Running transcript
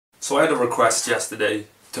So I had a request yesterday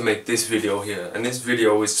to make this video here, and this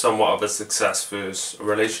video is somewhat of a success versus a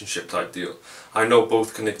relationship type deal. I know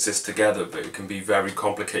both can exist together, but it can be very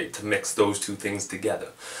complicated to mix those two things together.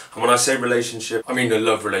 And when I say relationship, I mean a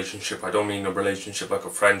love relationship. I don't mean a relationship like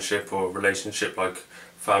a friendship or a relationship like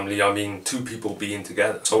family. I mean two people being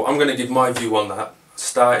together. So I'm going to give my view on that,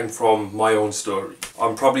 starting from my own story.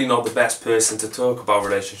 I'm probably not the best person to talk about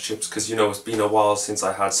relationships because, you know, it's been a while since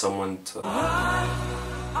I had someone to...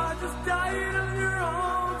 I just died of your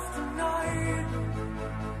arms tonight.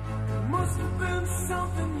 It must have been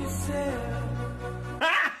something you said.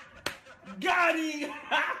 Got him!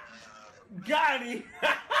 Got him!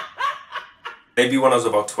 Maybe when I was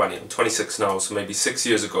about 20, I'm 26 now, so maybe 6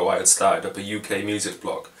 years ago I had started up a UK music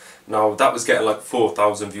blog. Now that was getting like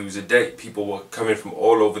 4,000 views a day. People were coming from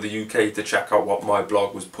all over the UK to check out what my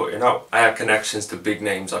blog was putting out. I had connections to big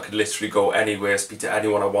names. I could literally go anywhere, speak to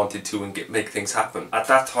anyone I wanted to and make things happen. At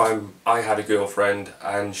that time I had a girlfriend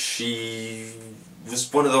and she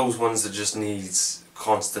was one of those ones that just needs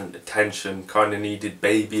constant attention, kind of needed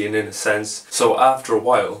babying in a sense. So after a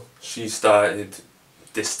while she started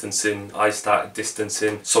distancing, I started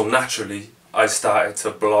distancing, so naturally I started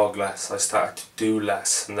to blog less, I started to do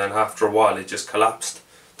less, and then after a while it just collapsed.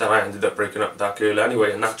 Then I ended up breaking up with that girl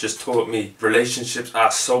anyway, and that just taught me relationships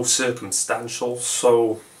are so circumstantial,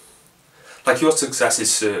 so like your success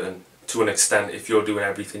is certain to an extent if you're doing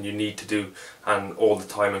everything you need to do and all the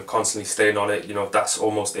time and constantly staying on it. You know, that's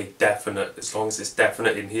almost a definite. As long as it's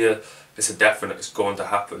definite in here, it's a definite, it's going to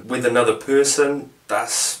happen. With another person,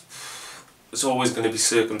 it's always going to be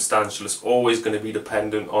circumstantial, it's always going to be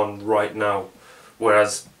dependent on right now,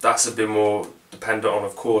 whereas that's a bit more dependent on,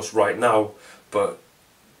 of course, right now, but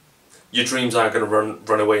your dreams aren't going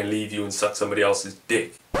to run away and leave you and suck somebody else's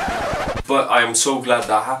dick. But I am so glad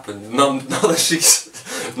that happened. Not that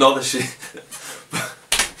she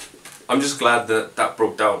I'm just glad that that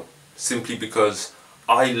broke down, simply because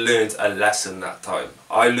I learned a lesson that time.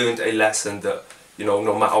 I learned a lesson that, you know,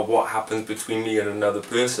 no matter what happens between me and another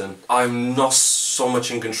person, I'm not so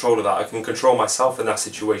much in control of that. I can control myself in that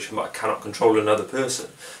situation, but I cannot control another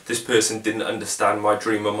person. This person didn't understand my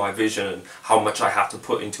dream and my vision and how much I had to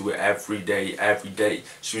put into it every day, every day.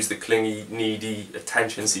 She was the clingy, needy,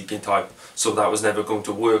 attention-seeking type, so that was never going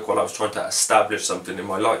to work while I was trying to establish something in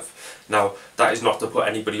my life. Now, that is not to put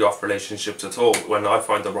anybody off relationships at all. When I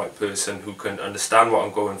find the right person who can understand what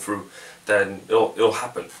I'm going through, then it'll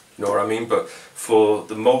happen. You know what I mean? But for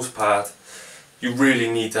the most part, you really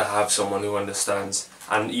need to have someone who understands.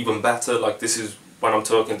 And even better, like, this is when I'm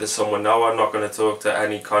talking to someone now, I'm not going to talk to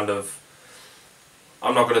any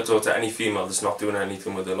female that's not doing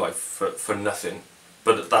anything with their life for nothing.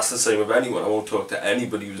 But that's the same with anyone. I won't talk to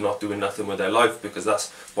anybody who's not doing nothing with their life, because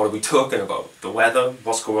that's, what are we talking about? The weather,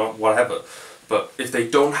 what's going on, whatever. But if they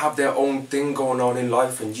don't have their own thing going on in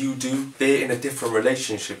life and you do, they're in a different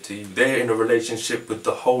relationship to you. They're in a relationship with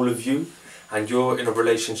the whole of you, and you're in a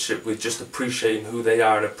relationship with just appreciating who they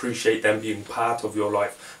are and appreciate them being part of your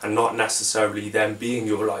life and not necessarily them being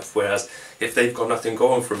your life. Whereas if they've got nothing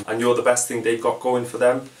going for them and you're the best thing they've got going for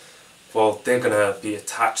them, well, they're going to be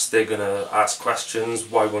attached, they're going to ask questions,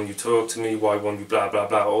 why won't you talk to me, why won't you blah blah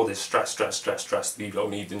blah, all this stress that you don't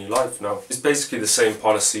need in your life now. It's basically the same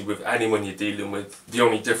policy with anyone you're dealing with. The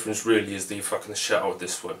only difference really is that you're fucking the shit out of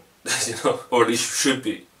this one, you know, or at least you should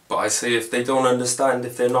be. But I say, if they don't understand,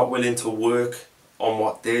 if they're not willing to work on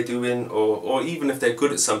what they're doing, or even if they're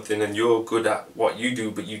good at something and you're good at what you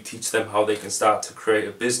do, but you teach them how they can start to create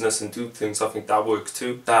a business and do things, I think that works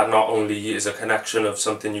too. That not only is a connection of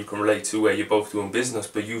something you can relate to where you're both doing business,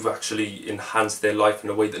 but you've actually enhanced their life in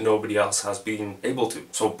a way that nobody else has been able to.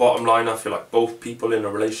 So bottom line, I feel like both people in a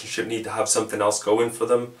relationship need to have something else going for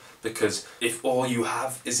them, because if all you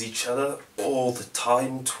have is each other all the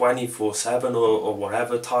time, 24/7 or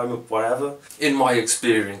whatever time of whatever, in my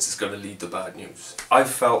experience it's going to lead to bad news. I've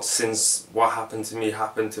felt since what happened to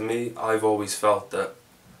me, I've always felt that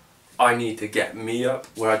I need to get me up,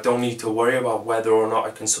 where I don't need to worry about whether or not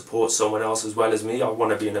I can support someone else as well as me. I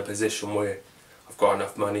want to be in a position where I've got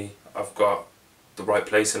enough money, I've got the right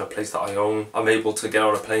place in a place that I own, I'm able to get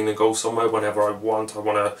on a plane and go somewhere whenever I want. I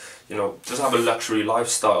want to, you know, just have a luxury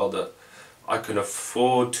lifestyle that I can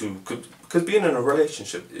afford to, because being in a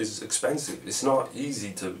relationship is expensive. It's not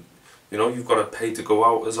easy to, you know, you've got to pay to go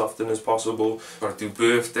out as often as possible, you've got to do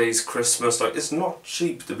birthdays, Christmas, like, it's not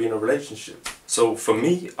cheap to be in a relationship. So for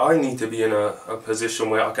me, I need to be in a position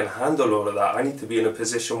where I can handle all of that. I need to be in a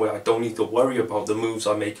position where I don't need to worry about the moves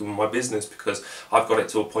I make in my business, because I've got it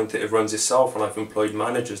to a point that it runs itself, and I've employed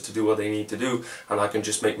managers to do what they need to do, and I can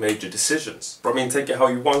just make major decisions. But I mean, take it how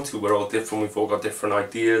you want to. We're all different. We've all got different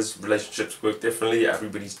ideas. Relationships work differently.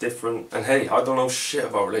 Everybody's different. And hey, I don't know shit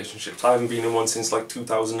about relationships. I haven't been in one since like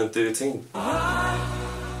 2013.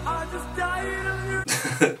 I just died of your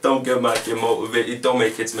Don't get mad, get motivated, don't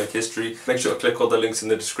make kids make history. Make sure to click all the links in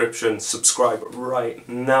the description, subscribe right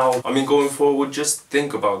now. I mean, going forward, just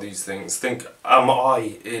think about these things. Think, am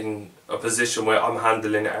I in a position where I'm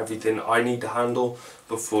handling everything I need to handle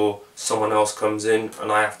before someone else comes in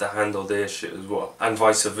and I have to handle their shit as well? And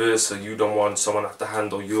vice versa, you don't want someone to have to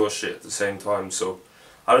handle your shit at the same time. So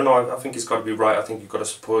I don't know, I think it's got to be right. I think you've got to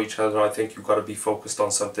support each other. I think you've got to be focused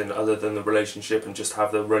on something other than the relationship, and just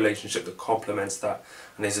have the relationship that complements that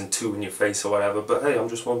and isn't too in your face or whatever. But hey, I'm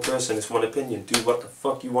just one person, it's one opinion. Do what the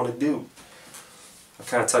fuck you want to do. I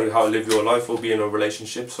can't tell you how to live your life or be in a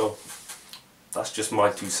relationship, so that's just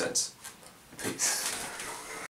my 2 cents. Peace.